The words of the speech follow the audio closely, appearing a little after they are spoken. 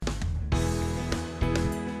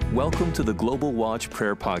Welcome to the Global Watch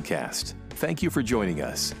Prayer Podcast. Thank you for joining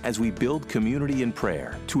us as we build community in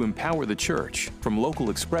prayer to empower the church from local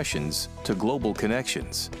expressions to global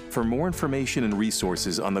connections. For more information and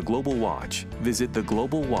resources on the Global Watch, visit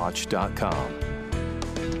theglobalwatch.com.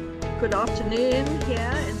 Good afternoon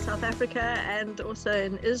here in South Africa and also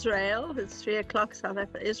in Israel. It's 3 o'clock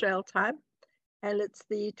Israel time, and it's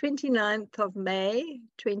the 29th of May,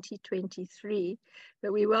 2023.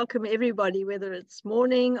 But we welcome everybody, whether it's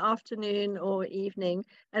morning, afternoon, or evening.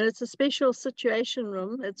 And it's a special situation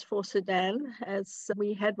room. It's for Sudan, as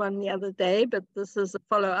we had one the other day, but this is a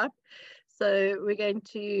follow-up. So we're going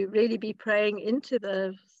to really be praying into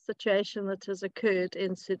the situation that has occurred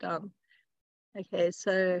in Sudan. Okay,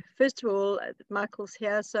 so first of all, Michael's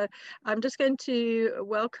here, so I'm just going to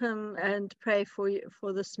welcome and pray for you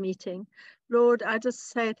for this meeting. Lord, I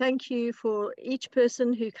just say thank you for each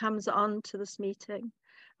person who comes on to this meeting.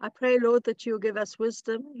 I pray, Lord, that you'll give us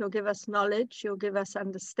wisdom, you'll give us knowledge, you'll give us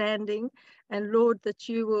understanding, and Lord, that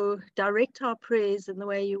you will direct our prayers in the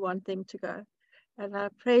way you want them to go. And I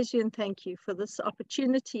praise you and thank you for this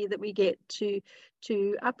opportunity that we get to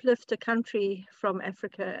uplift a country from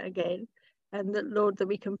Africa again. And that, Lord, that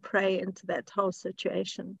we can pray into that whole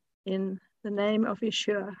situation. In the name of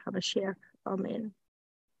Yeshua HaMashiach, Amen.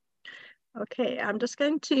 Okay, I'm just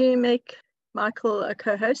going to make Michael a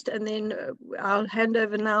co-host, and then I'll hand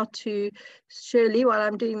over now to Shirley. While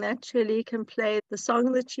I'm doing that, Shirley can play the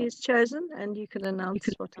song that she's chosen, and you can announce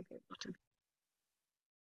what it is.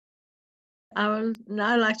 I would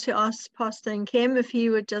now like to ask Pastor Nkem if he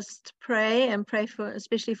would just pray and pray for,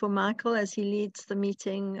 especially for Michael as he leads the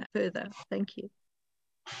meeting further. Thank you.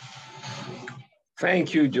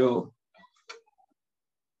 Thank you, Joe.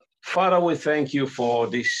 Father, we thank you for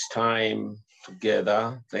this time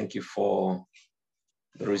together. Thank you for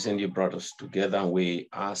the reason you brought us together. We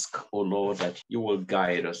ask, oh Lord, that you will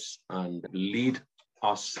guide us and lead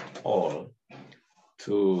us all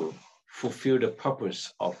to fulfill the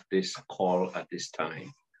purpose of this call at this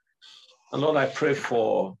time. And Lord, I pray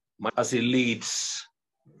for as he leads,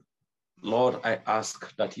 Lord, I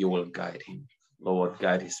ask that you will guide him. Lord,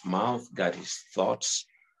 guide his mouth, guide his thoughts,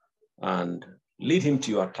 and lead him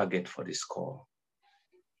to your target for this call.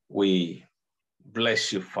 We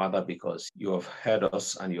bless you, Father, because you have heard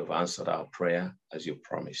us and you have answered our prayer as you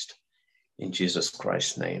promised. In Jesus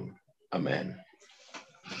Christ's name, amen.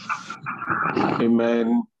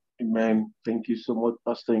 Amen. Amen. Thank you so much,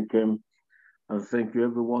 Pastor Nkem. And thank you,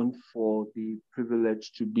 everyone, for the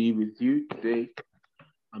privilege to be with you today.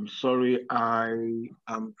 I'm sorry I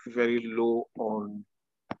am very low on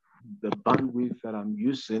the bandwidth that I'm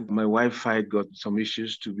using. My Wi-Fi got some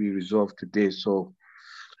issues to be resolved today, so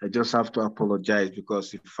I just have to apologize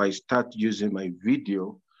because if I start using my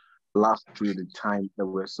video, last through the time that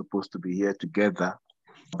we're supposed to be here together.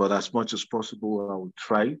 But as much as possible, I will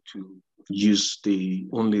try to use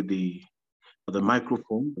only the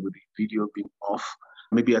microphone with the video being off.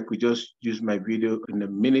 Maybe I could just use my video in a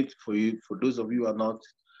minute for you. For those of you who have not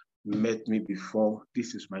met me before,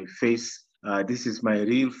 this is my face. This is my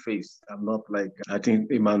real face. I'm not like, I think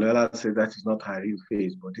Emanuela said that is not her real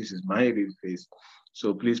face, but this is my real face.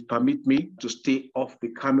 So please permit me to stay off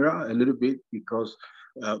the camera a little bit because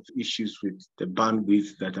of issues with the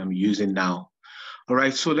bandwidth that I'm using now. All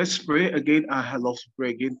right, so let's pray again. I love to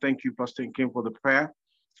pray again. Thank you, Pastor Nkem, for the prayer.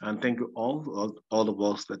 And thank you all of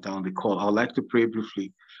us that are on the call. I'd like to pray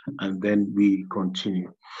briefly, and then we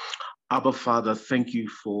continue. Abba, Father, thank you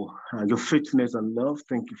for your faithfulness and love.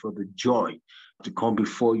 Thank you for the joy to come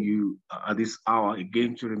before you at this hour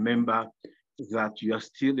again, to remember that you are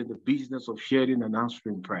still in the business of hearing and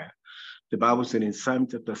answering prayer. The Bible said in Psalm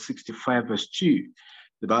chapter 65, verse 2,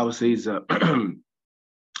 the Bible says,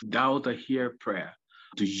 thou that hear prayer,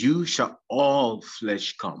 to you shall all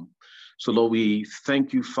flesh come. So Lord, we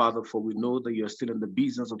thank you, Father, for we know that you're still in the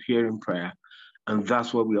business of hearing prayer. And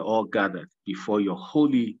that's why we are all gathered before your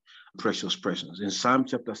holy, precious presence. In Psalm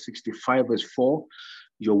chapter 65, verse 4,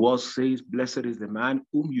 your word says, blessed is the man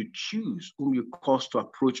whom you choose, whom you cause to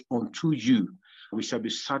approach unto you. We shall be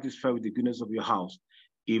satisfied with the goodness of your house,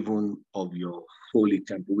 even of your holy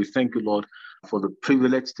temple. We thank you, Lord, for the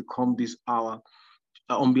privilege to come this hour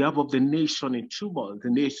on behalf of the nation in turmoil, the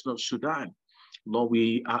nation of Sudan. Lord,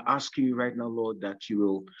 we are asking you right now, Lord, that you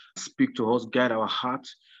will speak to us, guide our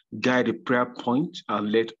hearts, guide the prayer point,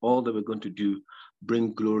 and let all that we're going to do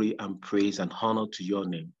bring glory and praise and honor to your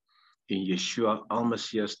name. In Yeshua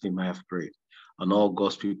HaMashiach's name I have prayed. And all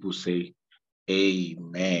God's people say,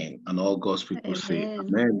 amen. And all God's people say,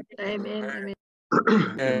 amen. Amen.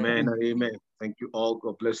 Amen. Amen and amen. Thank you all.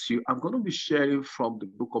 God bless you. I'm going to be sharing from the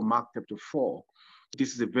book of Mark chapter 4.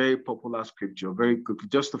 This is a very popular scripture, very good,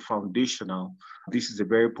 just a foundational. This is a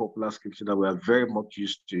very popular scripture that we are very much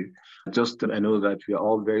used to. I know that we are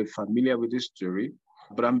all very familiar with this story,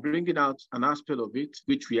 but I'm bringing out an aspect of it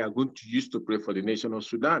which we are going to use to pray for the nation of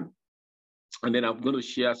Sudan. And then I'm going to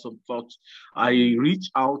share some thoughts. I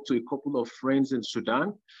reached out to a couple of friends in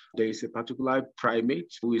Sudan. There is a particular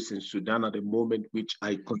primate who is in Sudan at the moment, which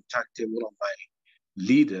I contacted one of my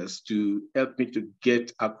leaders to help me to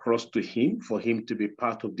get across to him for him to be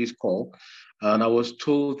part of this call. And I was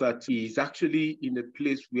told that he's actually in a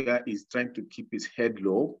place where he's trying to keep his head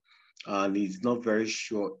low. And he's not very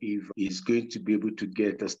sure if he's going to be able to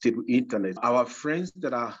get a stable internet. Our friends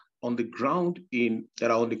that are on the ground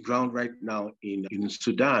right now in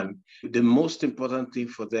Sudan, the most important thing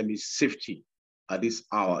for them is safety at these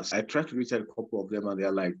hours. I tried to reach out a couple of them and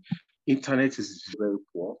they're like, internet is very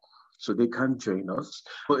poor, so they can't join us.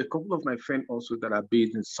 But a couple of my friends also that are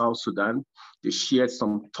based in South Sudan, they shared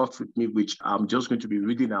some thoughts with me, which I'm just going to be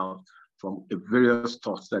reading out from the various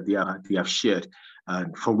thoughts that they have shared,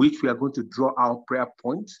 and from which we are going to draw our prayer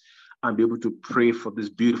points and be able to pray for this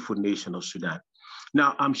beautiful nation of Sudan.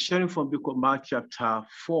 Now, I'm sharing from the book of Mark chapter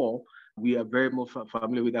 4. We are very much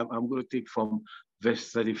familiar with that. I'm going to take from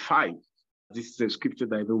verse 35. This is a scripture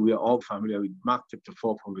that I know we are all familiar with, Mark chapter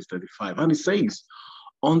 4 from verse 35. And it says,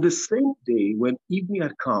 on the same day when evening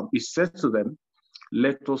had come, he said to them,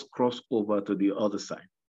 let us cross over to the other side.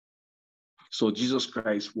 So Jesus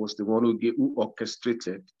Christ was the one who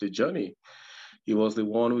orchestrated the journey. He was the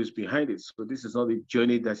one who is behind it. So this is not a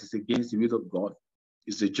journey that is against the will of God.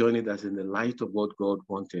 It's a journey that's in the light of what God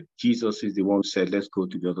wanted. Jesus is the one who said, let's go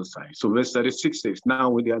to the other side. So verse 36 says, now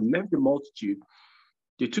when they had left the multitude,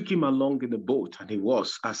 they took him along in the boat, and he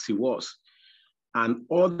was as he was. And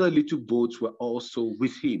other little boats were also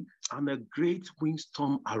with him. And a great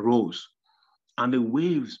windstorm arose, and the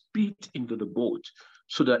waves beat into the boat,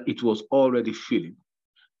 so that it was already filling.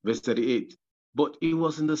 Verse 38, but he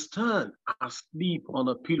was in the stern, asleep on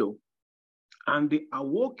a pillow. And they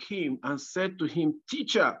awoke him and said to him,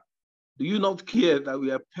 teacher, do you not care that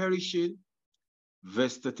we are perishing?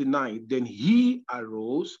 Verse 39, then he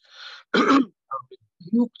arose and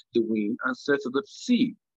rebuked the wind and said to the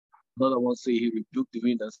sea. Another one say he rebuked the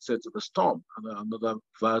wind and said to the storm. Another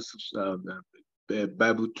verse,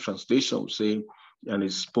 Bible translation saying, and he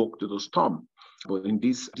spoke to the storm. But in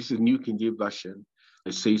this is New King James Version,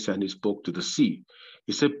 it says, and he spoke to the sea.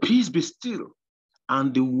 He said, peace be still.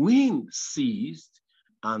 And the wind ceased,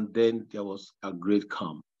 and then there was a great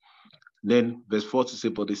calm. Then verse 40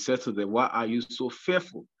 says, but they said to them, why are you so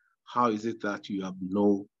fearful? How is it that you have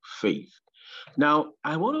no faith? Now,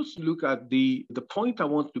 I want us to look at the point I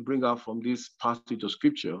want to bring out from this passage of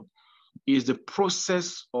scripture is the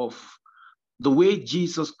process of the way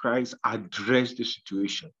Jesus Christ addressed the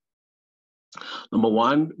situation. Number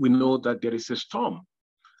one, we know that there is a storm.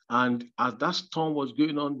 And as that storm was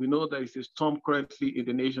going on, we know there is a storm currently in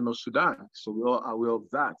the nation of Sudan. So we are aware of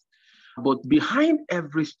that. But behind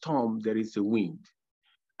every storm, there is a wind.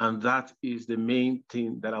 And that is the main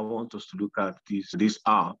thing that I want us to look at this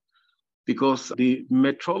hour. Because the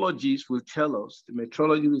meteorologists will tell us, the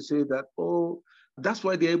meteorology will say that, oh, that's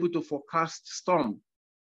why they're able to forecast storm.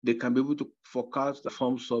 They can be able to forecast the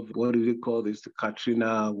forms of, what do they call this, the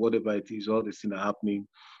Katrina, whatever it is, all this thing are happening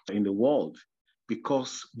in the world.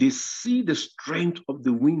 Because they see the strength of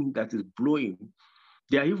the wind that is blowing.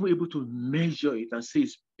 They are even able to measure it and say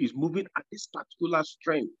it's moving at this particular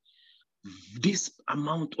strength, this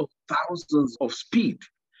amount of thousands of speed.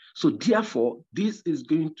 So therefore, this is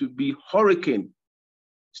going to be hurricane.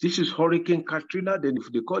 This is Hurricane Katrina. Then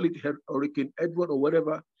if they call it Hurricane Edward or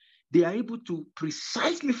whatever, they are able to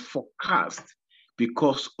precisely forecast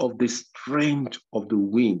because of the strength of the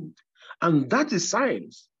wind. And that is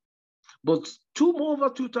science. But over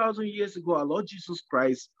 2,000 years ago, our Lord Jesus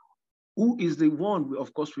Christ, who is the one,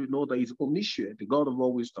 of course, we know that he's omniscient, the God of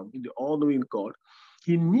all wisdom, the all-knowing God,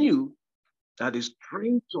 he knew that the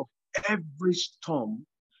strength of every storm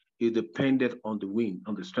is dependent on the wind,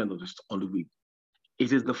 on the strength of the wind.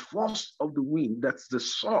 It is the force of the wind that's the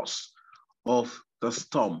source of the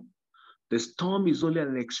storm. The storm is only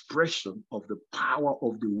an expression of the power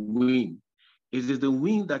of the wind. It is the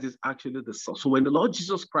wind that is actually the source. So when the Lord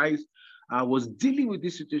Jesus Christ was dealing with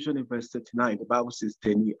this situation in verse 39, the Bible says,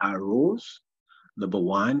 then he arose. Number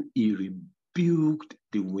one, he rebuked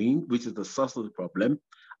the wind, which is the source of the problem,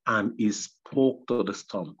 and he spoke to the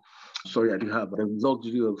storm. Sorry, I didn't have the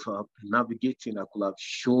luxury of navigating. I could have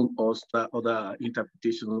shown us that other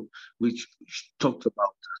interpretation which talked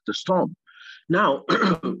about the storm. Now,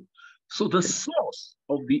 so the source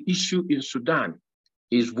of the issue in Sudan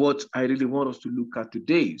is what I really want us to look at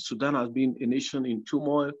today. Sudan has been a nation in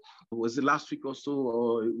turmoil. Was it last week or so,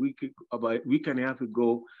 or about a week and a half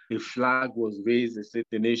ago, a flag was raised. They said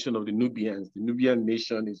the nation of the Nubians. The Nubian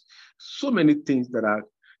nation is so many things that are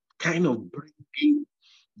kind of bringing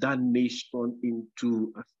that nation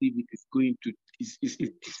into as if it is going to is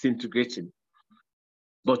disintegrating.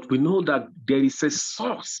 But we know that there is a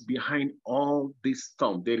source behind all this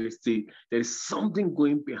storm. There is something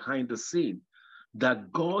going behind the scene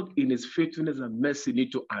that God, in his faithfulness and mercy,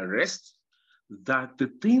 need to arrest, that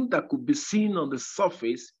the thing that could be seen on the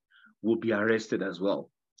surface will be arrested as well.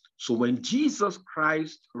 So when Jesus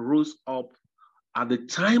Christ rose up at the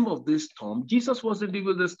time of this storm, Jesus wasn't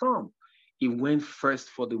even the storm. He went first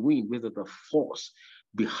for the wind, whether the force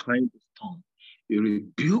behind the storm. He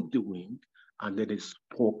rebuked the wind, and then he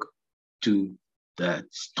spoke to the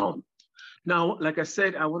storm. Now, like I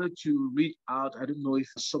said, I wanted to read out. I don't know if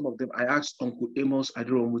some of them, I asked Uncle Amos, I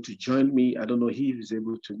don't know to join me. I don't know if he's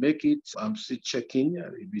able to make it. I'm still checking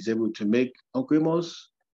if he's able to make. Uncle Amos,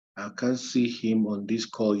 I can't see him on this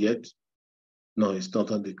call yet. No, he's not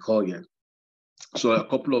on the call yet. So a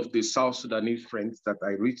couple of the South Sudanese friends that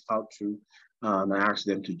I reached out to, and I asked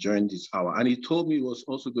them to join this hour. And he told me he was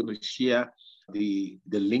also going to share the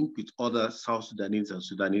link with other South Sudanese and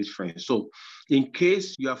Sudanese friends. So in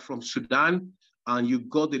case you are from Sudan and you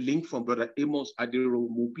got the link from Brother Amos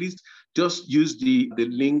Adiromu, please just use the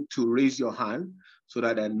link to raise your hand so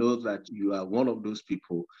that I know that you are one of those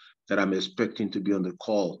people that I'm expecting to be on the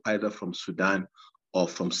call, either from Sudan or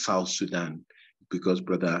from South Sudan, because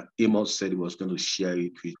Brother Amos said he was going to share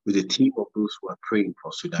it with the team of those who are praying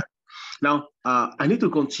for Sudan. Now, I need to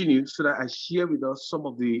continue so that I share with us some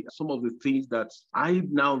of the things that I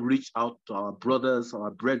now reached out to our brothers,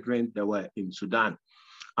 our brethren that were in Sudan.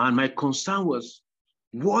 And my concern was,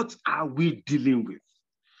 what are we dealing with?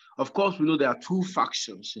 Of course, we know there are two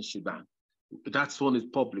factions in Sudan. That's one is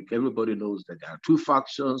public. Everybody knows that there are two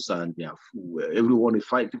factions and everyone is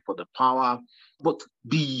fighting for the power. But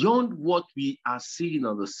beyond what we are seeing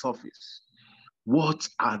on the surface, what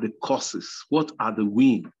are the causes? What are the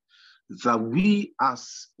winds that we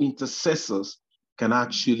as intercessors can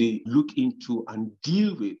actually look into and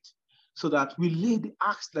deal with, so that we lay the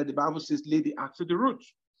axe, like the Bible says, lay the axe to the root.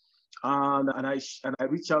 And I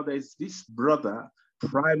reach out. There's this brother,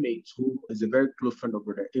 Primate, who is a very close friend of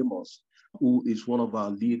Brother Amos, who is one of our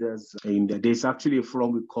leaders. There's actually a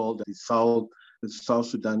forum we call the South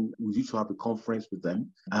Sudan. We used to have a conference with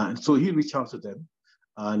them. And so he reached out to them.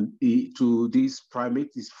 And to this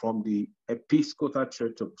Primate is from the Episcopal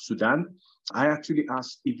Church of Sudan. I actually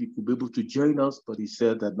asked if he could be able to join us, but he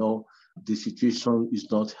said that no, the situation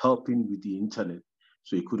is not helping with the internet.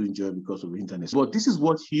 So he couldn't join because of the internet. But this is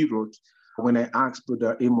what he wrote when I asked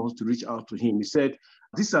Brother Amos to reach out to him. He said,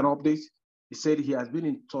 this is an update. He said he has been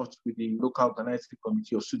in touch with the local organizing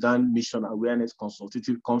committee of Sudan Mission Awareness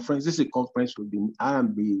Consultative Conference. This is a conference I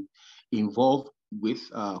am involved with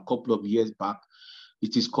a couple of years back.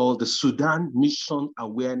 It is called the Sudan Mission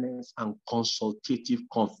Awareness and Consultative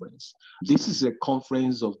Conference. This is a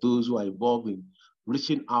conference of those who are involved in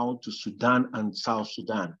reaching out to Sudan and South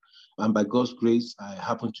Sudan. And by God's grace, I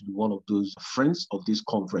happen to be one of those friends of this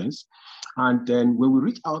conference. And then when we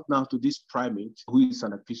reach out now to this Primate, who is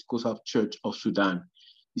an Episcopal Church of Sudan,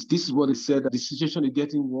 this is what he said: the situation is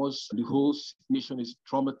getting worse, the whole nation is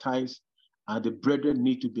traumatized, and the brethren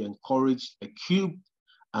need to be encouraged, equipped,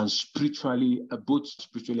 and spiritually, both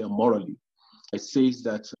spiritually and morally. It says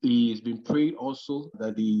that he has been praying also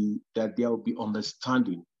that there will be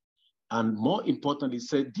understanding. And more importantly, he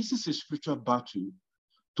said this is a spiritual battle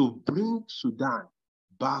to bring Sudan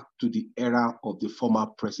back to the era of the former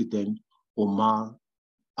president, Omar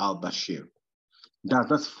al-Bashir.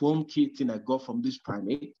 That's one key thing I got from this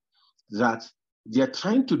Primate, that they're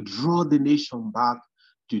trying to draw the nation back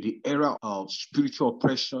to the era of spiritual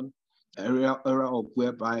oppression, era of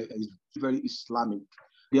whereby it's very Islamic.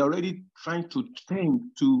 They're already trying to tend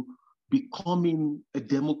to becoming a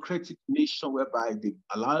democratic nation whereby they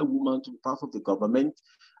allow a woman to be part of the government.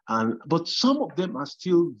 But some of them are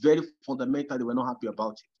still very fundamental. They were not happy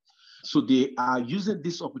about it. So they are using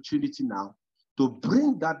this opportunity now to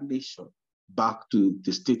bring that nation back to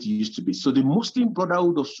the state it used to be. So the Muslim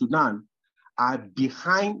Brotherhood of Sudan are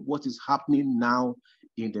behind what is happening now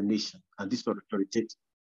in the nation. And this is authoritative.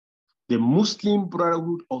 The Muslim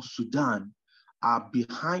Brotherhood of Sudan are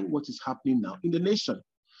behind what is happening now in the nation.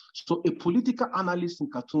 So a political analyst in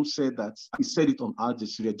Khartoum said that, he said it on Al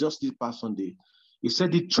Jazeera just this past Sunday. He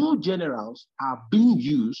said the two generals are being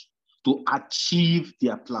used to achieve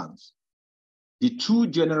their plans. The two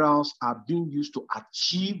generals are being used to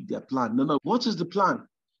achieve their plan. No, what is the plan?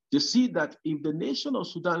 They see that if the nation of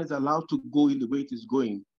Sudan is allowed to go in the way it is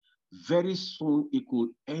going, very soon it could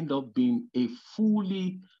end up being a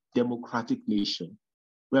fully democratic nation,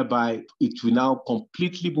 whereby it will now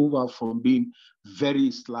completely move out from being very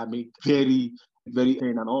Islamic, very,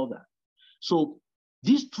 and all that. So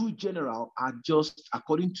these two generals are just,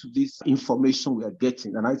 according to this information we are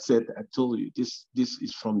getting, and I told you, this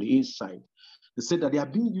is from the inside. They said that they are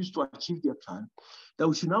being used to achieve their plan, that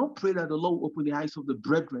we should now pray that the Lord will open the eyes of the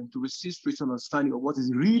brethren to receive spiritual understanding of what is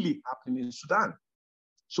really happening in Sudan.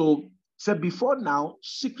 So, said before now,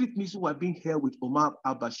 secret meetings were being held with Omar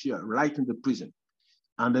al-Bashir right in the prison,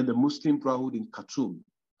 and then the Muslim Brotherhood in Khartoum.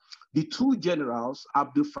 The two generals,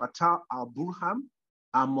 Abdul Fattah al-Burhan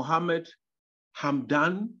and Mohammed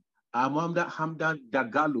Hamdan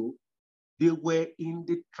Dagalo, they were in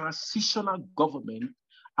the transitional government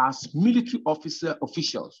as military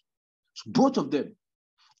officials, both of them.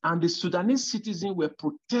 And the Sudanese citizens were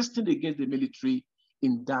protesting against the military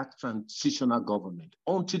in that transitional government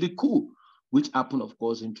until the coup, which happened, of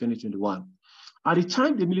course, in 2021. At the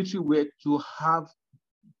time the military were to have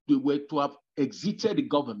exited the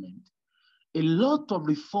government, a lot of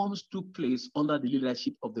reforms took place under the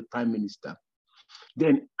leadership of the prime minister.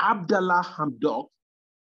 Then Abdallah Hamdok,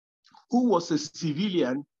 who was a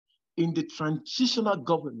civilian in the transitional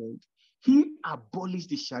government, he abolished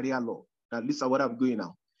the Sharia law. Now, listen what I'm going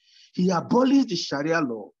now. He abolished the Sharia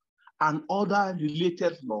law and other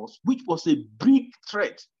related laws, which was a big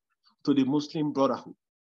threat to the Muslim Brotherhood.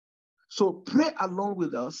 So pray along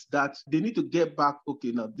with us that they need to get back.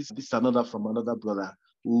 Okay, now this is another from another brother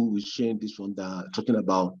who is sharing this one, talking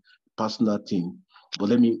about personal thing. But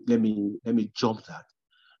let me jump that.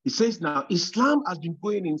 It says now Islam has been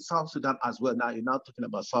going in South Sudan as well. Now you're now talking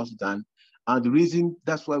about South Sudan, and the reason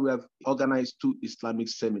that's why we have organized 2 Islamic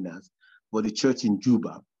seminars for the church in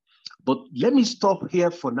Juba. But let me stop here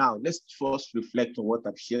for now. Let's first reflect on what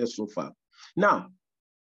I've shared so far. Now,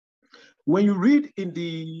 when you read in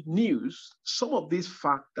the news, some of these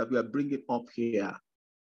facts that we are bringing up here,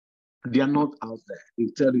 they are not out there. They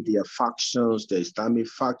tell you there are factions, the Islamic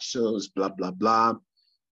factions, blah, blah, blah.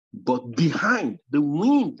 But behind, the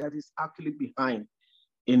wind that is actually behind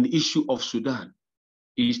in the issue of Sudan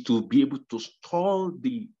is to be able to stall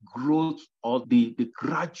the growth or the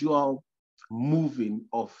gradual moving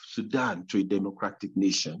of Sudan to a democratic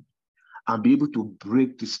nation and be able to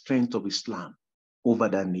break the strength of Islam over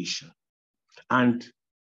that nation. And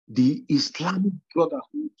the Islamic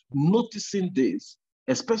Brotherhood, noticing this,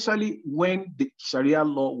 especially when the Sharia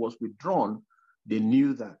law was withdrawn, they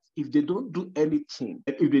knew that if they don't do anything,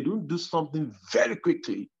 if they don't do something very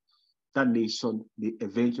quickly, that nation may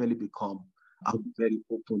eventually become a very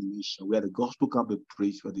open nation where the gospel can be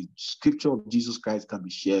preached, where the scripture of Jesus Christ can be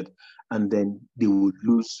shared, and then they will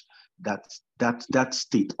lose that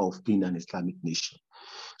state of being an Islamic nation.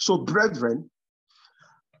 So, brethren,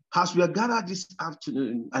 as we are gathered this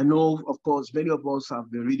afternoon, I know, of course, many of us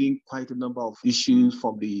have been reading quite a number of issues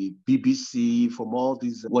from the BBC, from all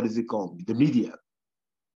these, what is it called, the media.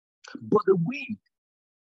 But the wind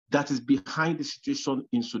that is behind the situation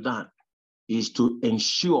in Sudan is to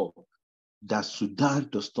ensure that Sudan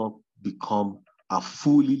does not become a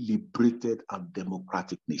fully liberated and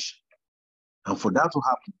democratic nation. And for that to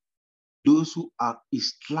happen, those who are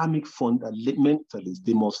Islamic fundamentalists,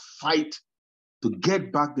 they must fight to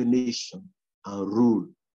get back the nation and rule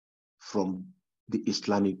from the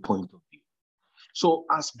Islamic point of view. So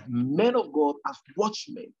as men of God, as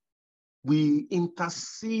watchmen, we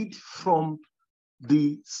intercede from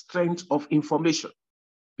the strength of information.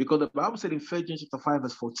 Because the Bible said in 1 John chapter 5,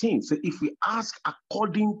 verse 14, say, if we ask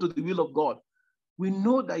according to the will of God, we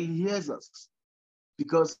know that he hears us.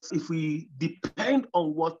 Because if we depend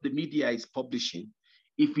on what the media is publishing,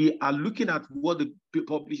 if we are looking at what the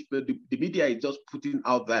media is just putting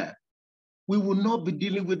out there, we will not be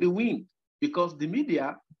dealing with the wind. Because the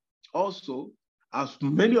media also, as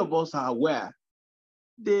many of us are aware,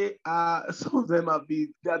 some of them they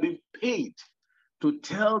have been paid to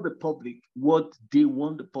tell the public what they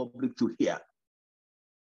want the public to hear.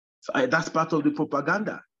 So that's part of the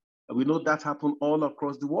propaganda. We know that happened all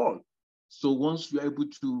across the world. So once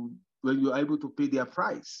when you're able to pay their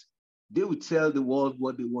price, they will tell the world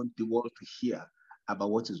what they want the world to hear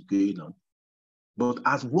about what is going on. But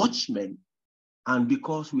as watchmen, and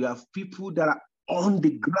because we have people that are on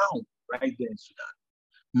the ground right there in Sudan,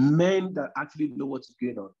 men that actually know what is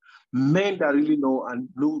going on, men that really know and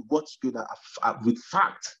know what's going on with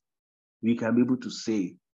fact, we can be able to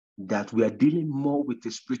say that we are dealing more with the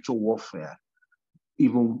spiritual warfare,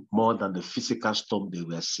 even more than the physical storm they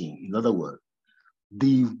were seeing. In other words,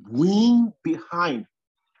 the wind behind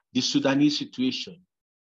the Sudanese situation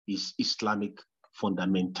is Islamic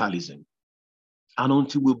fundamentalism. And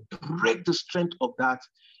until we break the strength of that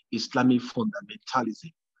Islamic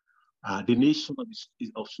fundamentalism, the nation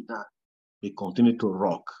of Sudan may continue to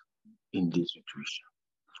rock in this situation.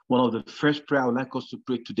 One of the first prayer I would like us to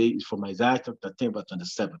pray today is from Isaiah chapter 10, verse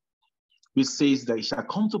 27, which says that it shall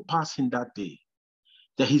come to pass in that day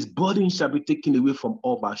that his burden shall be taken away from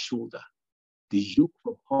off our shoulder, the yoke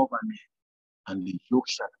from off our neck, and the yoke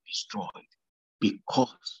shall be destroyed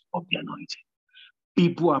because of the anointing.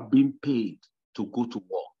 People are being paid to go to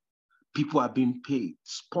war. People are being paid,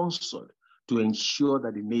 sponsored, to ensure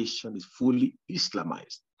that the nation is fully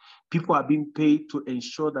Islamized. People are being paid to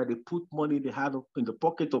ensure that they put money in the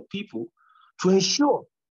pocket of people to ensure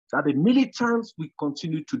that the militants will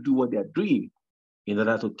continue to do what they are doing in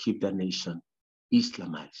order to keep the nation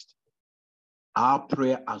Islamized. Our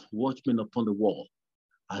prayer as watchmen upon the wall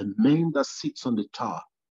and men that sits on the tower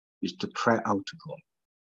is to cry out to God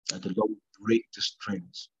that the Lord will break the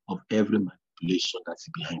strength of every manipulation that's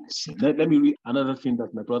behind the scene. Let me read another thing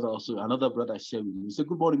that another brother shared with me. He said,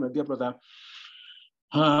 "Good morning, my dear brother.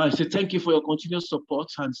 I said, thank you for your continuous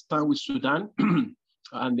support and stand with Sudan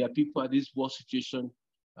and their people at this war situation.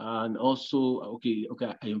 And also, okay,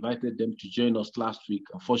 I invited them to join us last week.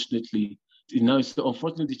 Unfortunately,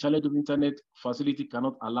 unfortunately, the challenge of internet facility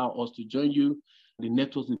cannot allow us to join you. The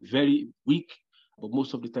network is very weak, but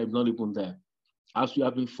most of the time, not even there. As we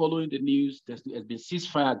have been following the news, there's been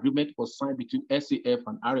ceasefire agreement was signed between SAF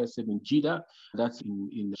and RSF in Jeddah, that's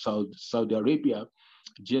in Saudi Arabia,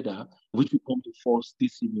 Jeddah, which will come to force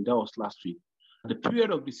this evening. That was last week. The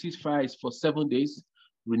period of the ceasefire is for 7 days,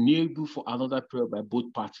 renewable for another period by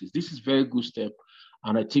both parties. This is a very good step,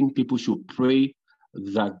 and I think people should pray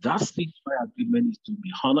that ceasefire agreement is to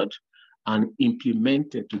be honored and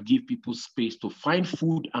implemented to give people space to find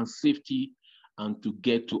food and safety and to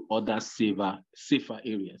get to other safer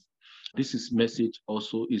areas. This message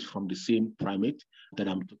also is from the same primate that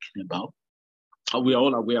I'm talking about. We are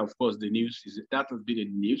all aware, of course, the news that has been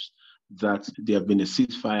in the news that there have been a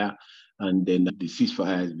ceasefire, and then the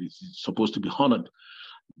ceasefire is supposed to be honored.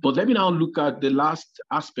 But let me now look at the last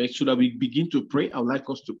aspect so that we begin to pray. I would like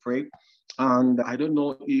us to pray. And I don't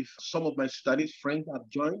know if some of my Sudanese friends have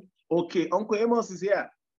joined. Okay, Uncle Amos is here.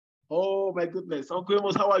 Oh, my goodness. Uncle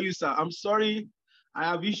Amos, how are you, sir? I'm sorry. I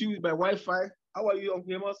have issues with my Wi-Fi. How are you,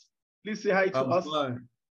 Uncle Amos? Please say hi to us. Fine.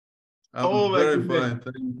 I'm very fine.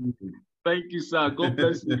 Thank you. Thank you, sir. God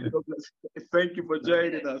bless you. God bless you. Thank you for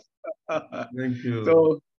joining us. Thank you.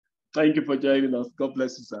 So, thank you for joining us. God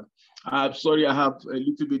bless you, sir. I'm sorry I have a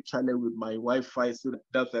little bit challenge with my Wi-Fi, so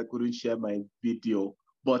that's why I couldn't share my video.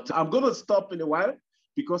 But I'm going to stop in a while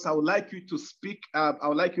because I would like you to speak. I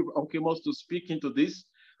would like you, Uncle Amos, to speak into this.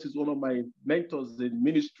 This is one of my mentors in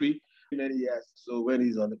ministry in many years. So when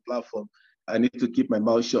he's on the platform, I need to keep my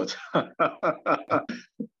mouth shut.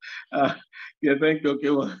 Yeah, thank you,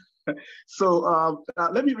 okay. So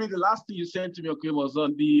let me read the last thing you sent to me, okay, was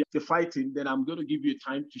on the fighting. Then I'm going to give you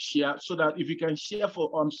time to share so that if you can share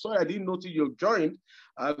I'm sorry, I didn't notice you've joined.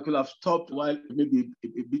 I could have stopped while maybe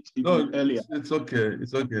a bit earlier. It's okay.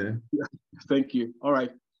 It's okay. Yeah, thank you. All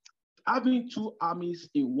right. Having two armies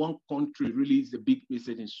in one country really is a big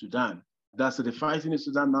message in Sudan. That's the fighting in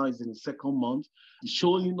Sudan now is in the second month,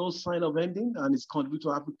 showing no sign of ending, and it's contributing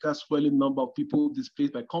to Africa's swelling number of people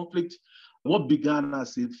displaced by conflict. What began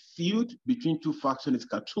as a feud between two factions in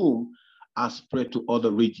Khartoum has spread to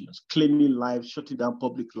other regions, claiming lives, shutting down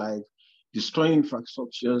public life, destroying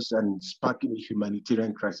infrastructures, and sparking a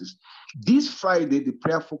humanitarian crisis. This Friday, the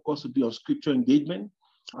prayer focus will be on scripture engagement,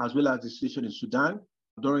 as well as the situation in Sudan.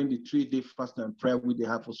 During the 3-day fast and prayer we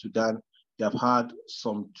have for Sudan, they have had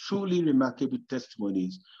some truly remarkable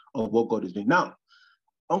testimonies of what God is doing. Now,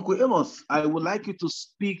 Uncle Amos, I would like you to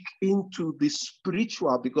speak into the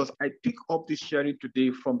spiritual, because I pick up this sharing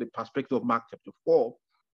today from the perspective of Mark chapter 4,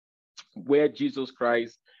 where Jesus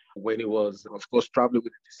Christ, when he was, of course, traveling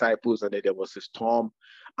with the disciples, and then there was a storm,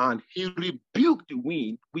 and he rebuked the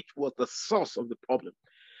wind, which was the source of the problem.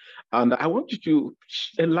 And I want you to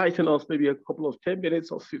enlighten us maybe a couple of 10 minutes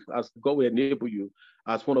or 15, as God will enable you,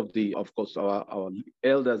 as one of the, of course, our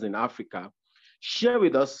elders in Africa. Share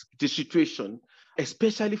with us the situation,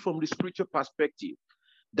 especially from the spiritual perspective,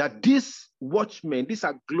 that these watchmen, these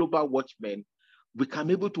are global watchmen, we can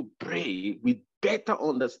be able to pray with better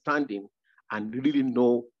understanding and really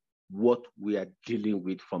know what we are dealing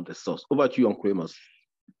with from the source. Over to you, Uncle Amos.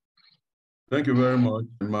 Thank you very much,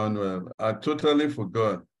 Emmanuel. I totally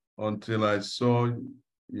forgot until I saw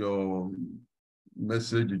your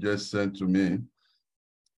message you just sent to me.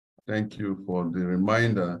 Thank you for the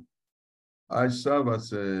reminder. I serve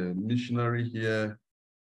as a missionary here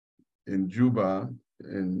in Juba,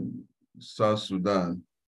 in South Sudan.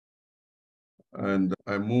 And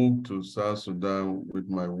I moved to South Sudan with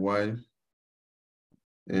my wife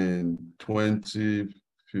in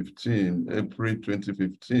 2015, April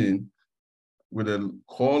 2015, with a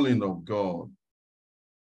calling of God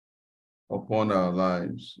upon our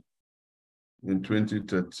lives. In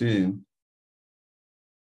 2013,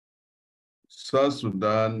 South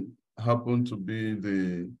Sudan happened to be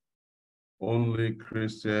the only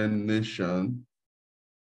Christian nation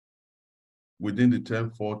within the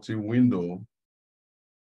 1040 window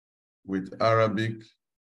with Arabic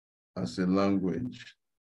as a language.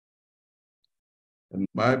 And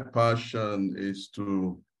my passion is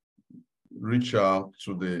to reach out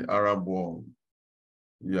to the Arab world.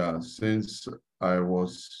 Yeah, since I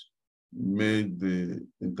was made the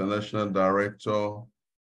international director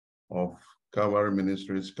of Calvary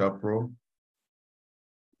Ministries, Capro,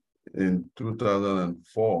 in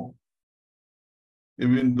 2004.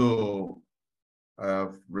 Even though I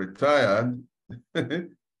have retired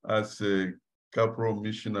as a Capro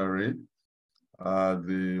missionary,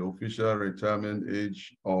 the official retirement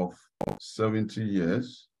age of 70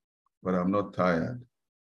 years, but I'm not tired.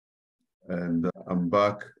 And I'm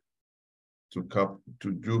back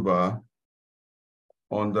to Juba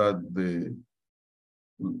under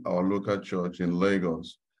our local church in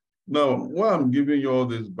Lagos. Now, why I'm giving you all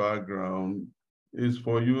this background is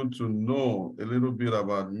for you to know a little bit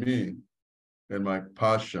about me and my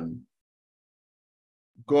passion.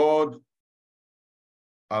 God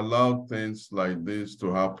allowed things like this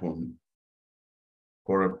to happen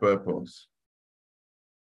for a purpose.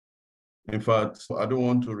 In fact, I don't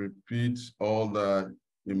want to repeat all that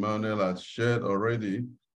Emmanuel has shared already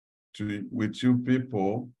with you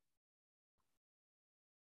people.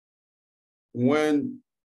 When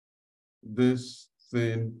this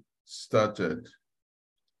thing started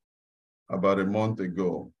about a month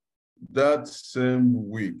ago, that same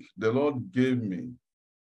week, the Lord gave me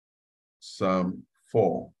Psalm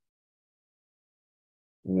 4,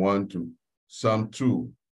 1 to Psalm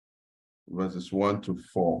 2, verses 1 to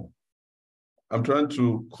 4. I'm trying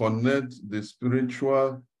to connect the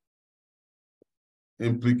spiritual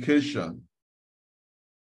implication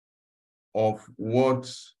of what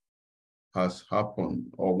has happened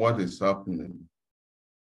or what is happening.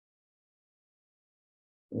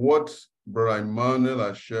 What Brother Emmanuel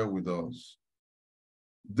has shared with us,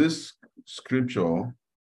 this scripture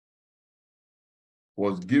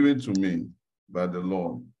was given to me by the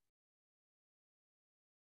Lord.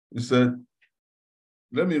 He said,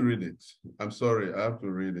 let me read it. I'm sorry, I have to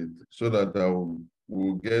read it so that I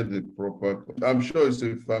will get the proper. I'm sure it's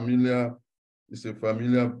a familiar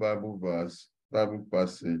Bible verse, Bible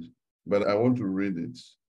passage, but I want to read it.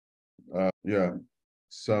 Yeah,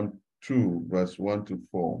 Psalm 2, verse 1 to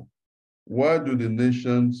 4. Why do the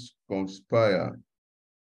nations conspire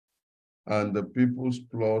and the peoples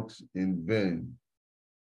plot in vain?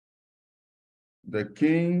 The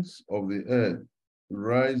kings of the earth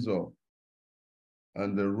rise up,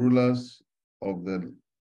 and the rulers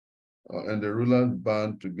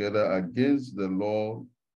band together against the Lord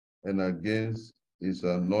and against his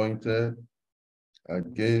anointed,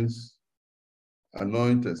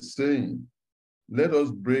 saying, let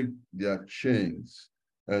us break their chains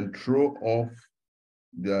and throw off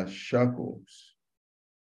their shackles.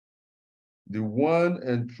 The one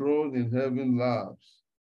enthroned in heaven laughs,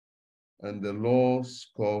 and the Lord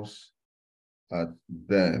scoffs at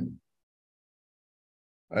them.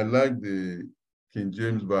 I like the King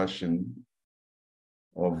James Version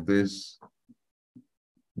of this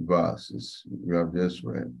verses we have just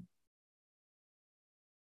read.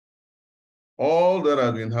 All that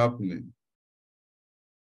has been happening,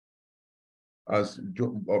 as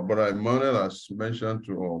Brother Emmanuel has mentioned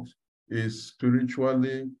to us, is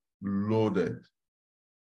spiritually loaded.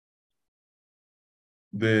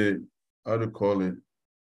 The, how do you call it,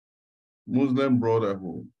 Muslim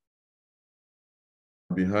Brotherhood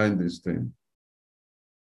behind this thing.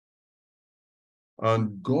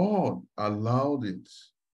 And God allowed it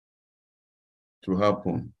to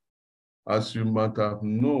happen. As you might have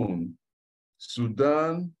known,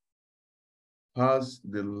 Sudan has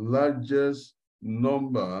the largest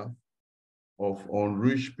number of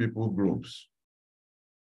unreached people groups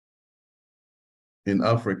in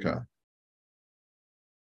Africa.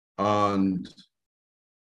 And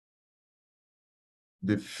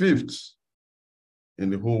the 5th in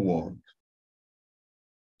the whole world.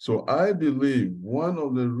 So I believe one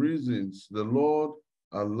of the reasons the Lord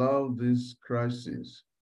allowed this crisis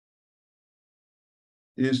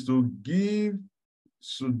is to give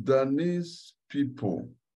Sudanese people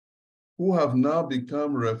who have now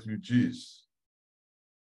become refugees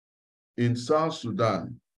in South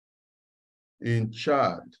Sudan, in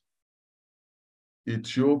Chad,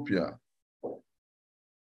 Ethiopia,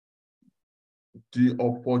 the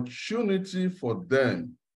opportunity for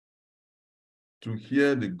them to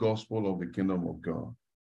hear the gospel of the kingdom of God.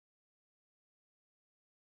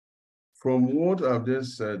 From what I've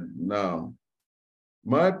just said now,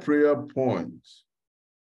 my prayer point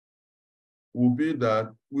will be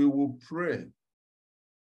that we will pray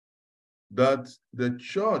that the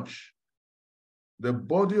church, the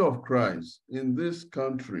body of Christ in these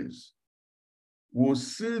countries, will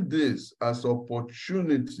see this as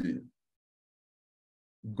opportunity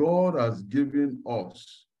God has given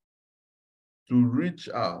us to reach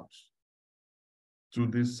out to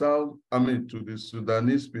the to the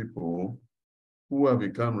Sudanese people who have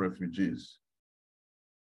become refugees.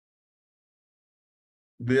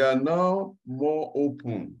 They are now more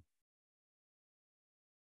open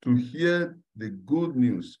to hear the good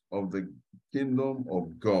news of the kingdom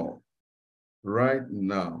of God right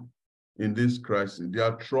now in this crisis. They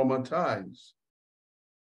are traumatized.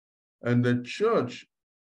 And the church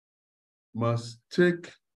must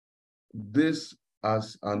take this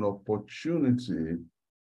as an opportunity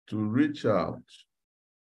to reach out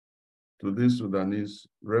to these Sudanese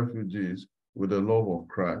refugees with the love of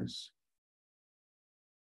Christ.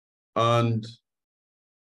 And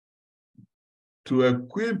to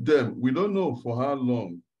equip them, we don't know for how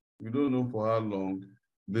long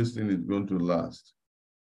this thing is going to last.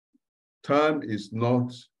 Time is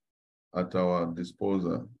not at our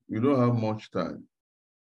disposal. We don't have much time.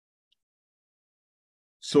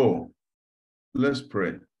 So let's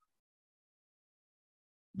pray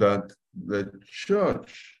that the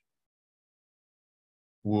church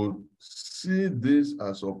will see this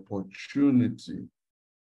as opportunity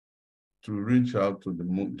to reach out to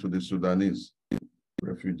the Sudanese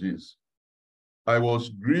refugees. I was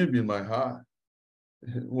grieved in my heart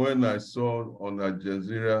when I saw on Al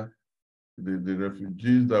Jazeera the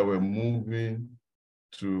refugees that were moving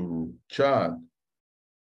to Chad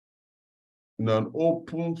in an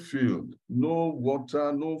open field, no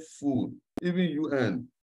water, no food, even UN.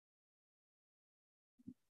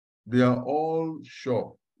 They are all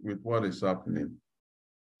shocked with what is happening.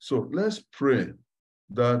 So let's pray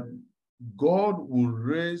that God will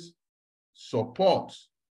raise support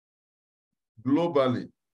globally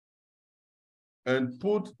and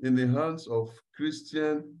put in the hands of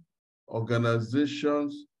Christian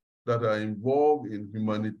organizations that are involved in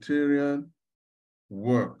humanitarian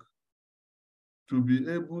work to be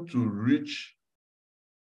able to reach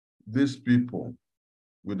these people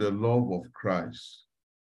with the love of Christ.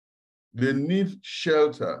 They need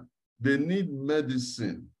shelter. They need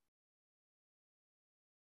medicine.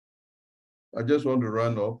 I just want to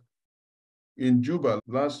run up. In Juba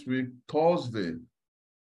last week, Thursday,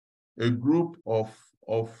 a group of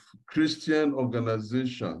Christian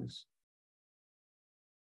organizations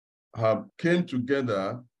came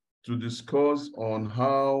together to discuss on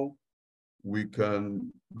how we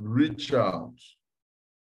can reach out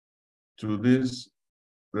to these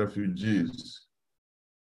refugees.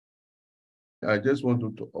 I just want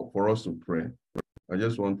for us to pray. I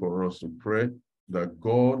just want for us to pray that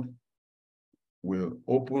God will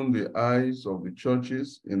open the eyes of the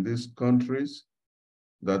churches in these countries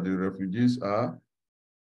that the refugees are.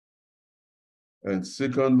 And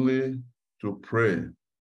secondly, to pray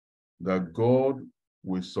that God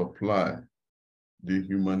will supply the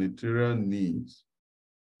humanitarian needs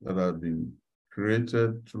that have been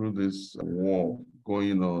created through this war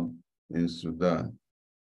going on in Sudan.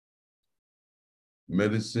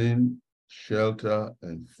 Medicine, shelter,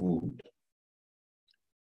 and food.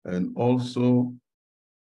 And also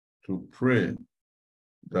to pray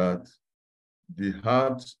that the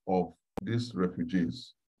hearts of these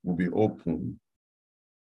refugees will be open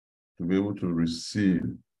to be able to receive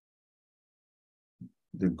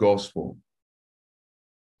the gospel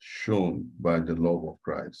shown by the love of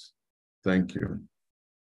Christ. Thank you.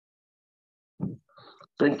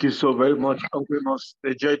 Thank you so very much, Uncle Amos.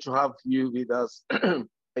 A joy to have you with us.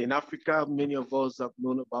 In Africa, many of us have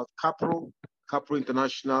known about CAPRO. CAPRO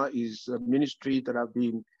International is a ministry that have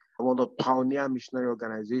been one of the pioneer missionary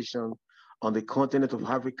organizations on the continent of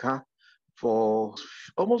Africa for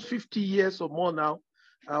almost 50 years or more now.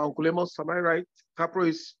 Uncle Amos, am I right? CAPRO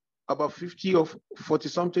is about 50 or 40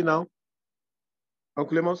 something now.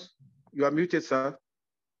 Uncle Amos, you are muted, sir.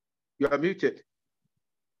 You are muted.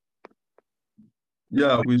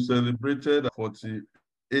 Yeah, we celebrated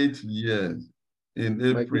 48 years in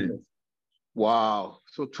April. Wow.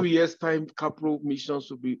 So 2 years time, CAPRO missions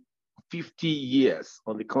will be 50 years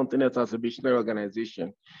on the continent as a missionary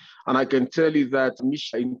organization. And I can tell you that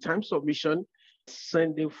in terms of mission,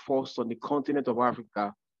 sending force on the continent of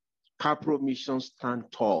Africa, Capro Mission stand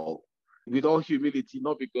tall. With all humility,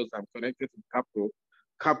 not because I'm connected to Capro.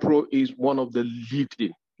 Capro is one of the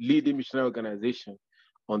leading missionary organizations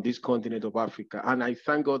on this continent of Africa. And I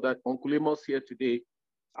thank God that Uncle Amos here today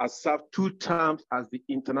has served 2 terms as the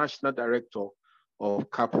international director of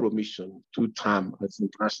Capro Mission, 2 terms as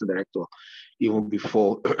international director, even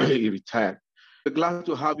before he retired. We're glad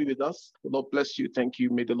to have you with us. The Lord bless you. Thank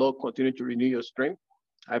you. May the Lord continue to renew your strength.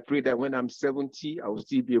 I pray that when I'm 70, I will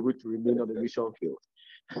still be able to remain on the mission field.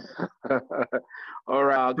 All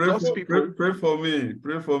right. Pray for me.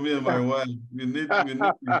 Pray for me and my wife. We need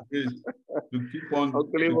the grace to keep on.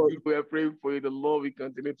 We are praying for you. The Lord will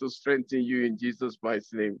continue to strengthen you in Jesus' mighty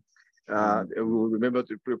name. We will remember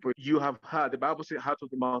to pray for you. You have heard, the Bible says, out of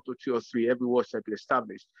the mouth of 2 or 3, every word shall be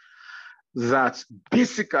established. That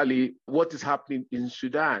basically what is happening in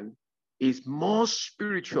Sudan is more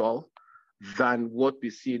spiritual than what we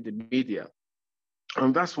see in the media.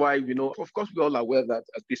 And that's why, of course, we're all aware that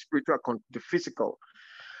the spiritual, the physical,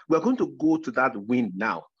 we're going to go to that wind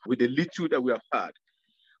now. With the little that we have had,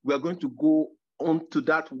 we are going to go on to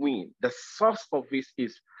that wind. The source of this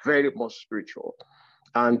is very much spiritual.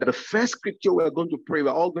 And the first scripture we're going to pray,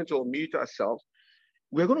 we're all going to unmute ourselves.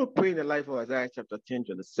 We're going to pray in the life of Isaiah chapter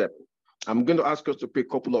 10:27. I'm going to ask us to pray a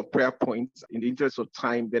couple of prayer points. In the interest of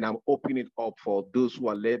time, then I'm opening it up for those who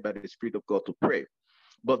are led by the Spirit of God to pray.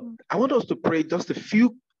 But I want us to pray just a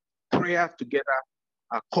few prayers together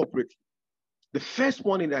corporately. The first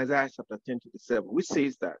one in Isaiah chapter 10:27, which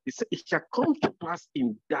says that it shall come to pass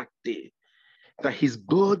in that day that his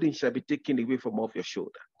burden shall be taken away from off your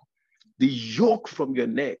shoulder, the yoke from your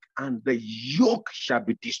neck, and the yoke shall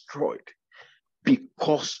be destroyed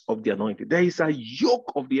because of the anointing. There is a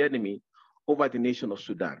yoke of the enemy over the nation of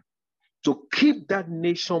Sudan to keep that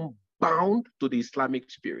nation bound to the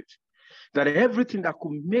Islamic spirit. That everything that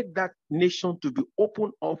could make that nation to be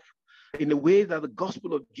opened up in a way that the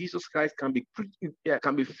gospel of Jesus Christ can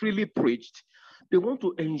be freely preached, they want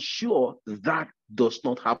to ensure that does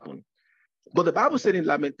not happen. But the Bible said in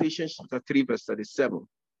Lamentation chapter 3, verse 37,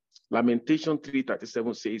 Lamentation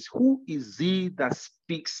 3:37 says, who is he that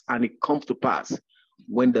speaks and it comes to pass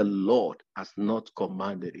when the Lord has not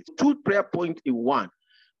commanded it? 2 prayer points in one.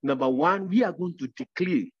 Number 1, we are going to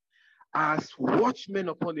declare as watchmen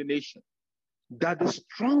upon the nation that the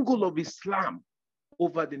stronghold of Islam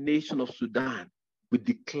over the nation of Sudan will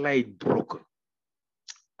declare it broken,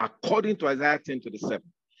 according to Isaiah 10:27.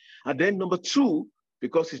 And then number 2,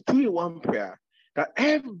 because it's 2-in-1 prayer, that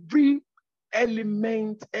every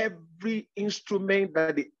element, every instrument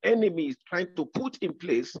that the enemy is trying to put in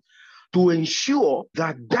place to ensure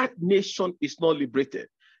that that nation is not liberated,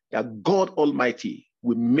 that God Almighty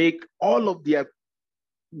will make all of their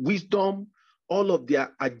wisdom, all of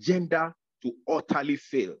their agenda to utterly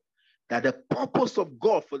fail, that the purpose of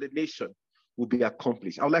God for the nation will be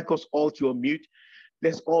accomplished. I would like us all to unmute.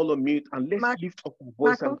 Let's all unmute and let's lift up our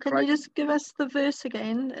voice. Michael, can you just give us the verse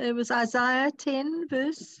again? It was Isaiah 10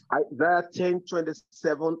 verse? Isaiah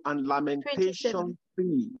 10:27 and Lamentation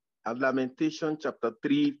 3. Lamentation chapter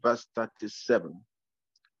 3 verse 37.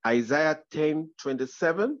 Isaiah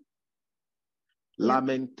 10:27.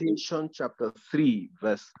 Lamentation chapter 3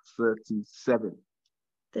 verse 37.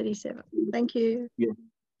 37. Thank you. Yeah.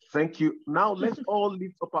 Thank you. Now let's all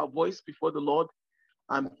lift up our voice before the Lord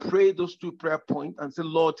and pray those 2 prayer points and say,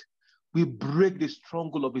 Lord, we break the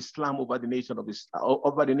stronghold of Islam over the nation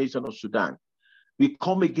of Sudan. We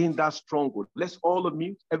come against that stronghold. Let's all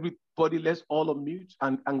unmute. Everybody, let's all unmute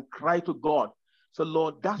and cry to God. So,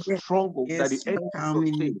 Lord, that stronghold that the enemy come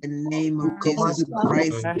in the name of Jesus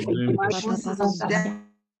Christ.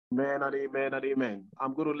 Amen and amen and amen.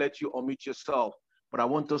 I'm going to let you unmute yourself, but I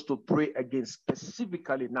want us to pray again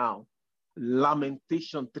specifically now.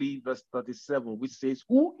 Lamentation 3 verse 37, which says,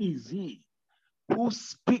 who is he who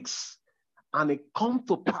speaks and it comes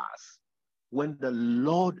to pass when the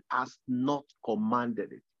Lord has not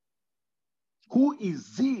commanded it? Who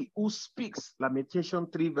is he who speaks, Lamentation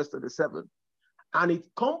 3 verse 37, and it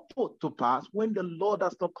comes to pass when the Lord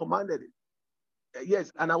has not commanded it? Yes,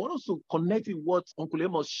 and I want us to connect with what Uncle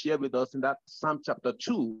Amos shared with us in that Psalm chapter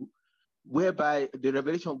 2, whereby the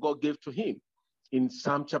revelation God gave to him. In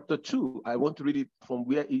Psalm chapter 2, I want to read it from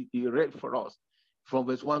where he read for us, from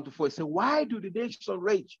verse 1 to 4. He said, why do the nations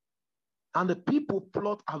rage and the people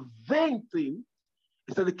plot a vain thing?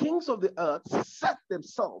 He said, the kings of the earth set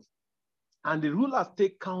themselves and the rulers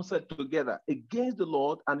take counsel together against the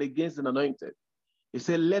Lord and against the anointed. He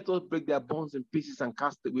said, let us break their bonds in pieces and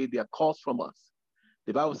cast away their cords from us.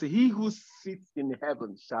 The Bible says, he who sits in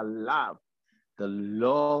heaven shall laugh. The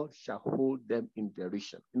Lord shall hold them in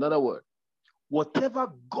derision. In other words,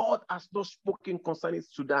 whatever God has not spoken concerning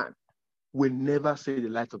Sudan will never see the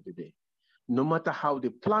light of the day. No matter how they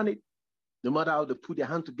plan it, no matter how they put their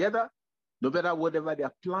hand together, no matter whatever they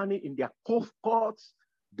are planning in their courts,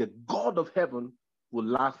 the God of heaven will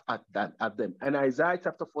laugh at them. And Isaiah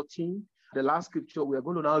chapter 14, the last scripture, we are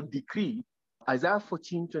going to now decree Isaiah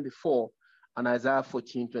 14:24 and Isaiah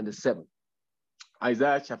 14:27.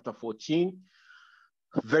 Isaiah chapter 14,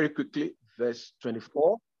 very quickly, verse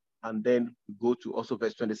 24, and then we go to also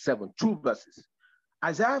verse 27, 2 verses.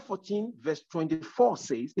 Isaiah 14, verse 24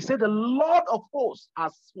 says, it said, the Lord of hosts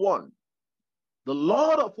has sworn. The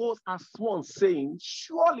Lord of hosts has sworn, saying,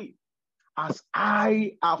 surely as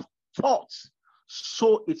I have thought,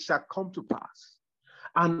 so it shall come to pass.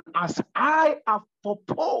 And as I have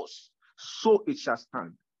proposed, so it shall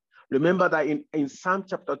stand. Remember that in Psalm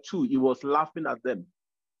chapter 2, he was laughing at them.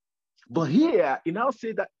 But here, he now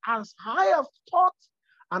says that as I have thought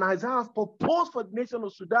and as I have proposed for the nation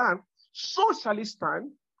of Sudan, so shall it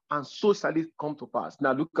stand and so shall it come to pass.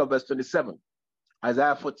 Now look at verse 27.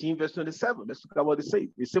 Isaiah 14, verse 27. Let's look at what it says.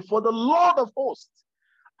 It says, for the Lord of hosts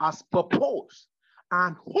has proposed,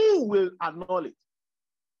 and who will annul it?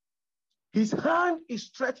 His hand is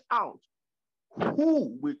stretched out.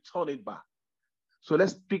 Who will turn it back? So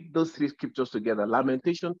let's pick those three scriptures together.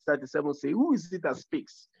 Lamentation 37 says, who is it that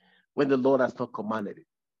speaks when the Lord has not commanded it?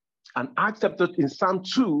 And Acts chapter in Psalm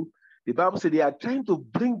 2, the Bible says they are trying to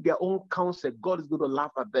bring their own counsel. God is going to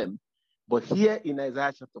laugh at them. But here in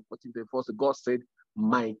Isaiah chapter 14, God said,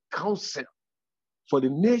 my counsel for the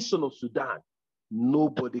nation of Sudan,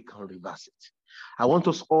 nobody can reverse it. I want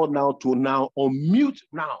us all now to unmute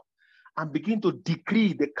now and begin to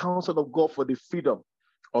decree the counsel of God for the freedom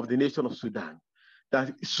of the nation of Sudan.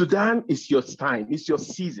 That Sudan is your time, it's your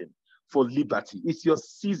season for liberty. It's your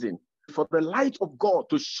season for the light of God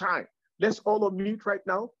to shine. Let's all unmute right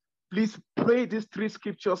now. Please pray these three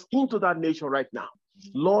scriptures into that nation right now.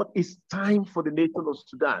 Lord, it's time for the nation of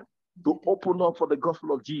Sudan to open up for the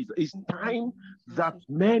gospel of Jesus. It's time that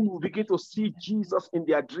men will begin to see Jesus in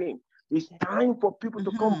their dream. It's time for people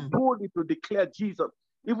to come boldly to declare Jesus,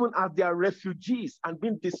 even as they are refugees and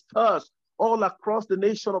being dispersed all across the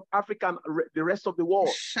nation of Africa and the rest of the world.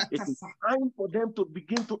 It is time for them to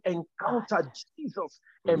begin to encounter Jesus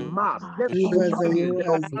en masse. Lord,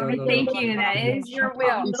 we thank you that it is your will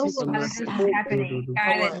that this is happening.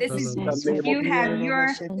 God, that this is, you have your,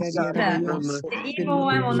 the evil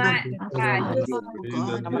one will not, God.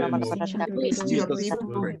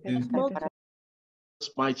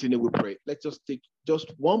 Mighty name we pray. Let's just take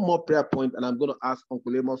just one more prayer point, and I'm going to ask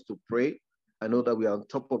Uncle Amos to pray. I know that we are on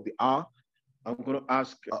top of the hour. I'm going to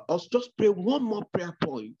ask us just pray one more prayer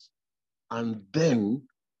point, and then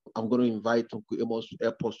I'm going to invite Uncle Amos to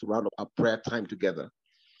help us to round up our prayer time together.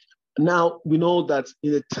 Now, we know that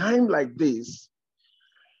in a time like this,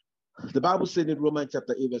 the Bible said in Romans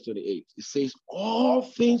chapter 8, verse 28, it says, all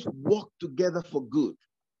things work together for good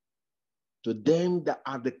to them that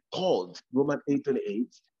are the called. Romans 8:28.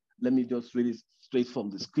 Let me just read it straight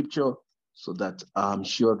from the scripture so that I'm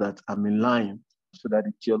sure that I'm in line, so that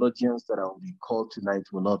the theologians that are on the call tonight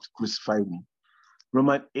will not crucify me.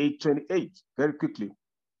 Romans 8:28, very quickly.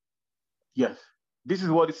 Yes, this is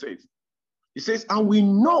what it says. It says, and we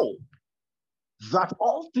know that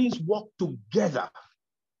all things work together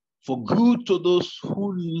for good to those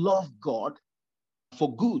who love God,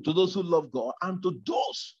 for good to those who love God, and to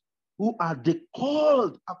those who are the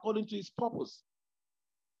called according to his purpose.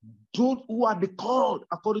 Those who are the called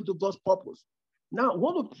according to God's purpose. Now, I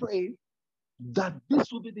want to pray that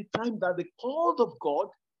this will be the time that the called of God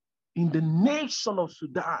in the nation of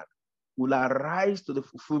Sudan will arise to the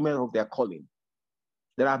fulfillment of their calling.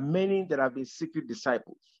 There are many that have been secret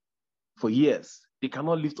disciples for years. They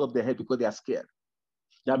cannot lift up their head because they are scared.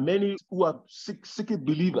 There are many who are secret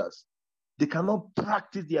believers. They cannot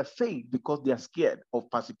practice their faith because they are scared of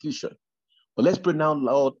persecution. But let's pray now,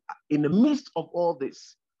 Lord, in the midst of all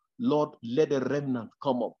this, Lord, let the remnant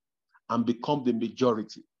come up and become the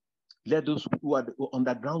majority. Let those who are the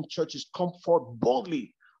underground churches come forth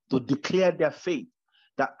boldly to declare their faith,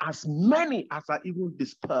 that as many as are even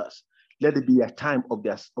dispersed, let it be a time of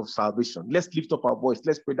salvation. Let's lift up our voice.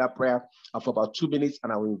 Let's pray that prayer for about 2 minutes,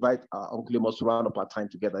 and I will invite Uncle Amos to round up our time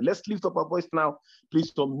together. Let's lift up our voice now.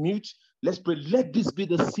 Please don't mute. Let's pray. Let this be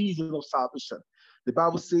the season of salvation. The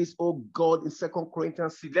Bible says, oh God, in 2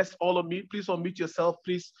 Corinthians 6, let's all unmute. Please unmute yourself,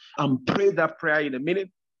 please, and pray that prayer in a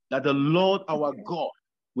minute, that the Lord our God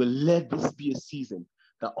will let this be a season,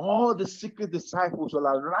 that all the secret disciples will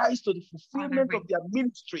arise to the fulfillment of their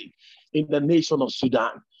ministry in the nation of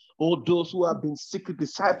Sudan. All those who have been secret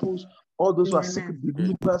disciples, all those who are secret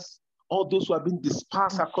believers, all those who have been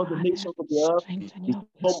dispersed across the nations of the earth,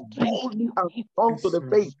 come boldly and come to the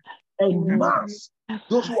faith en masse.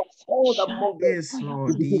 Those who are called among them, yes,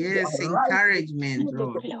 Lord, yes, encouragement,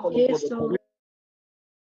 Lord. Yes, Lord.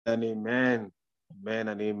 And amen, amen,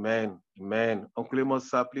 and amen, amen. Uncle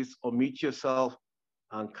Amos, sir, please unmute yourself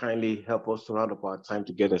and kindly help us to round up our time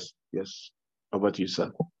together. Yes, over to you,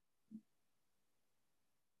 sir.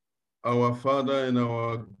 Our Father and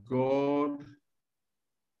our God,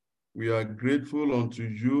 we are grateful unto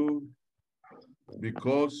you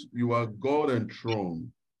because you are God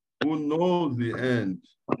enthroned, who knows the end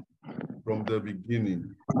from the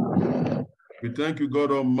beginning. We thank you, God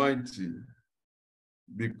Almighty,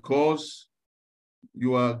 because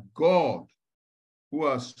you are God who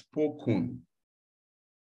has spoken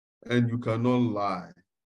and you cannot lie.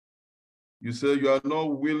 You say you are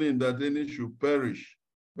not willing that any should perish,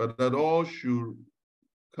 but that all should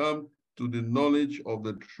come to the knowledge of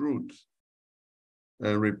the truth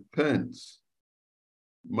and repent.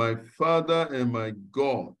 My Father and my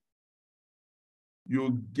God,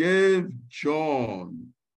 you gave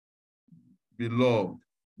John, beloved,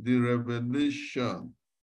 the revelation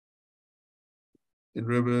in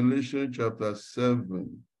Revelation chapter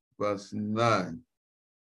 7, verse 9,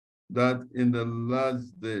 that in the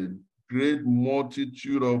last day, great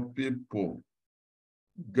multitude of people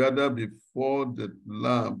gather before the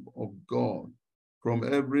Lamb of God from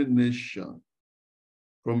every nation,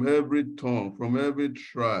 from every tongue, from every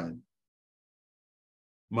tribe.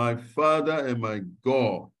 My Father and my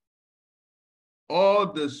God,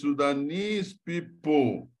 all the Sudanese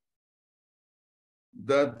people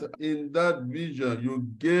that in that vision you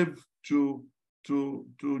gave to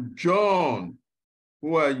John,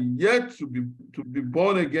 who are yet to be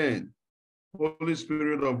born again, Holy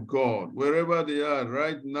Spirit of God, wherever they are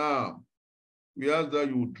right now, we ask that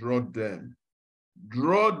you draw them.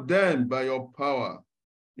 Draw them by your power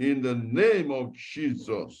in the name of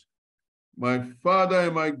Jesus. My Father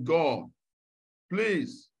and my God,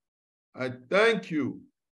 please, I thank you.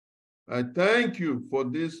 I thank you for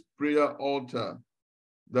this prayer altar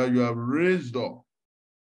that you have raised up.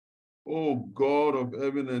 Oh God of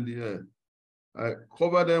heaven and the earth, I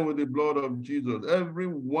cover them with the blood of Jesus. Every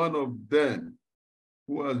one of them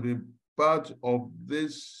who has been part of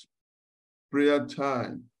this prayer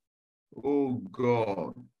time, oh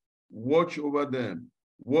God, watch over them,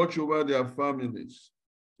 watch over their families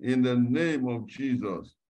in the name of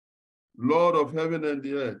Jesus. Lord of heaven and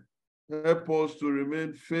the earth, help us to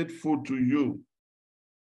remain faithful to you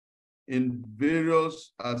in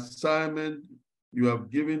various assignments you have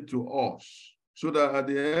given to us, so that at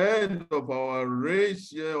the end of our race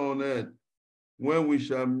here on earth, when we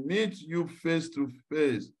shall meet you face to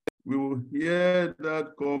face, we will hear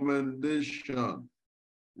that commendation.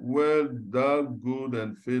 Well done, good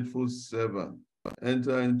and faithful servant.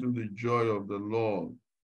 Enter into the joy of the Lord.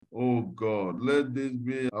 Oh God, let this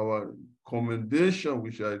be our commendation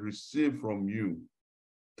we shall receive from you.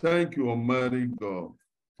 Thank you, Almighty God,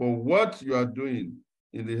 for what you are doing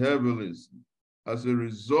in the heavens as a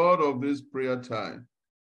result of this prayer time.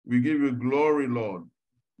 We give you glory, Lord.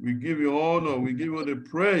 We give you honor. We give you the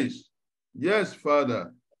praise. Yes,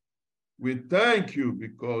 Father, we thank you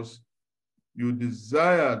because you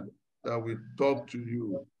desired that we talk to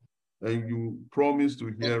you and you promised to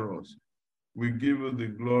hear us. We give you the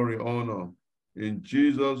glory, honor. In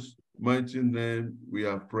Jesus' mighty name, we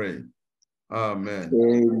have prayed. Amen.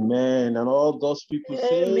 Amen. And all God's people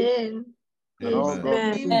say, Amen. and all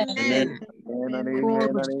God's people Amen. say, amen and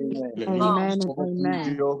amen and amen.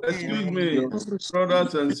 Amen. Excuse me,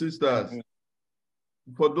 brothers and sisters.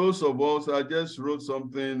 For those of us, I just wrote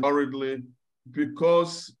something hurriedly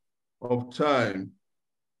because of time.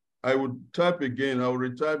 I would type again, I will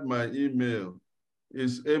retype my email.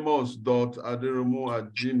 It's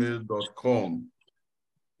amos.aderomo@gmail.com.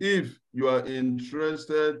 If you are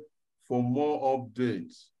interested for more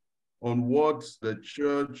updates on what the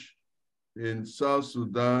church in South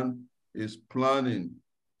Sudan is planning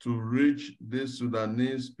to reach these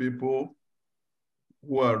Sudanese people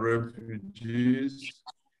who are refugees,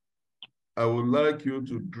 I would like you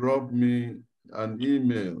to drop me an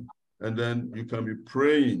email and then you can be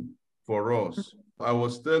praying for us. I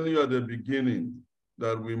was telling you at the beginning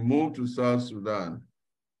that we moved to South Sudan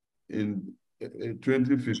in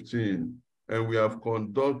 2015, and we have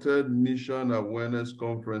conducted mission awareness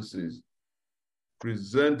conferences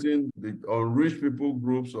presenting the unreached people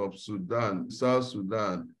groups of Sudan, South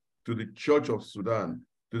Sudan, to the Church of Sudan,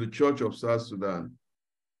 to the Church of South Sudan.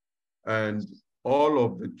 And all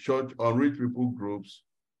of the church unreached people groups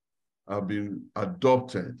have been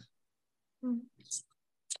adopted.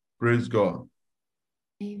 Praise God.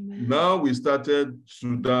 Amen. Now we started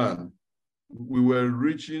Sudan. We were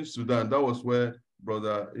reaching Sudan. That was where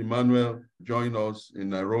Brother Emmanuel joined us in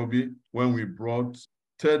Nairobi when we brought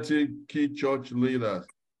 30 key church leaders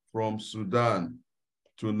from Sudan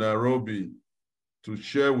to Nairobi to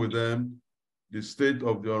share with them the state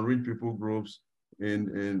of the unreached people groups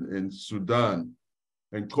in Sudan,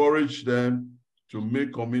 encourage them to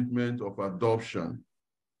make commitment of adoption.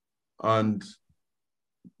 And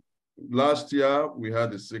last year, we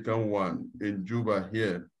had the second one in Juba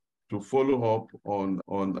here to follow up on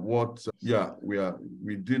what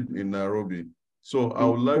we did in Nairobi. So I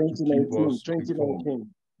would like to keep us informed.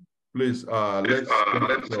 Please, let's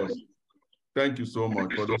thank you so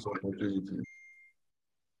much for this opportunity.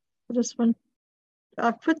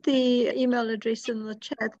 I've put the email address in the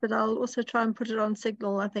chat, but I'll also try and put it on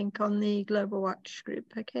Signal, I think, on the Global Watch group.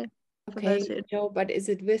 Okay. Okay, Joe, but is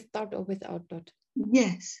it with dot or without dot?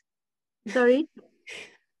 Yes. Sorry?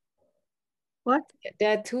 What?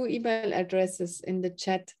 There are two email addresses in the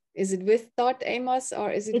chat. Is it with dot, Amos,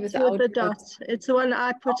 or is it without with the dot? It's the one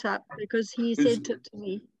I put up because he sent it to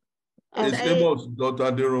me. It's Amos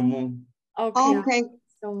 .Aderomu. Okay.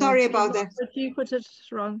 So sorry about that. But you put it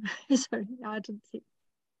wrong. Sorry, I didn't see.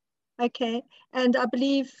 Okay, and I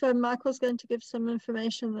believe Michael's going to give some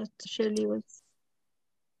information that Shirley was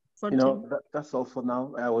wanting. That's all for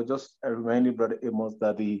now. I will just remind you, Brother Amos,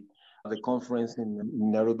 that the conference in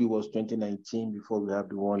Nairobi was 2019 before we have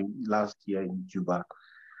the one last year in Juba.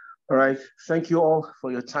 All right, thank you all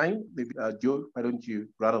for your time. Maybe, Joe, why don't you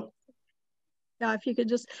wrap up? Yeah, if you could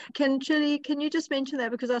just, Shirley, can you just mention that?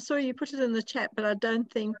 Because I saw you put it in the chat, but I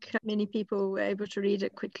don't think many people were able to read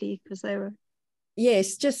it quickly because they were.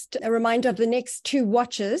 Yes, just a reminder of the next two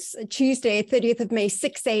watches, Tuesday, 30th of May,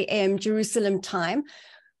 6 a.m. Jerusalem time.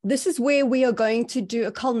 This is where we are going to do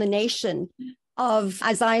a culmination of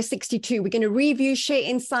Isaiah 62. We're going to review, share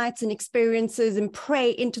insights and experiences and pray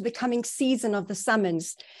into the coming season of the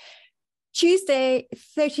summons. Tuesday,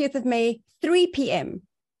 30th of May, 3 p.m.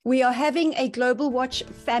 We are having a Global Watch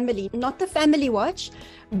family, not the family watch,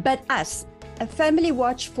 but us, a family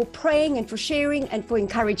watch for praying and for sharing and for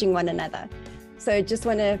encouraging one another. So just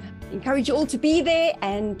want to encourage you all to be there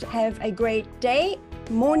and have a great day,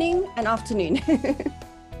 morning and afternoon.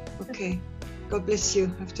 Okay. God bless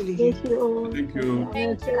you. I have to leave you. Thank you all. Thank you.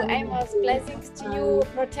 Thank you, Amos. Blessings to you.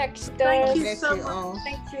 Protect us. Thank you so much.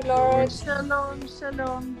 Thank you, Lord. Shalom,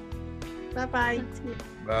 shalom. Bye-bye.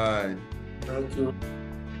 Bye. Thank you.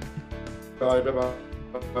 Bye. Bye.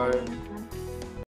 Bye.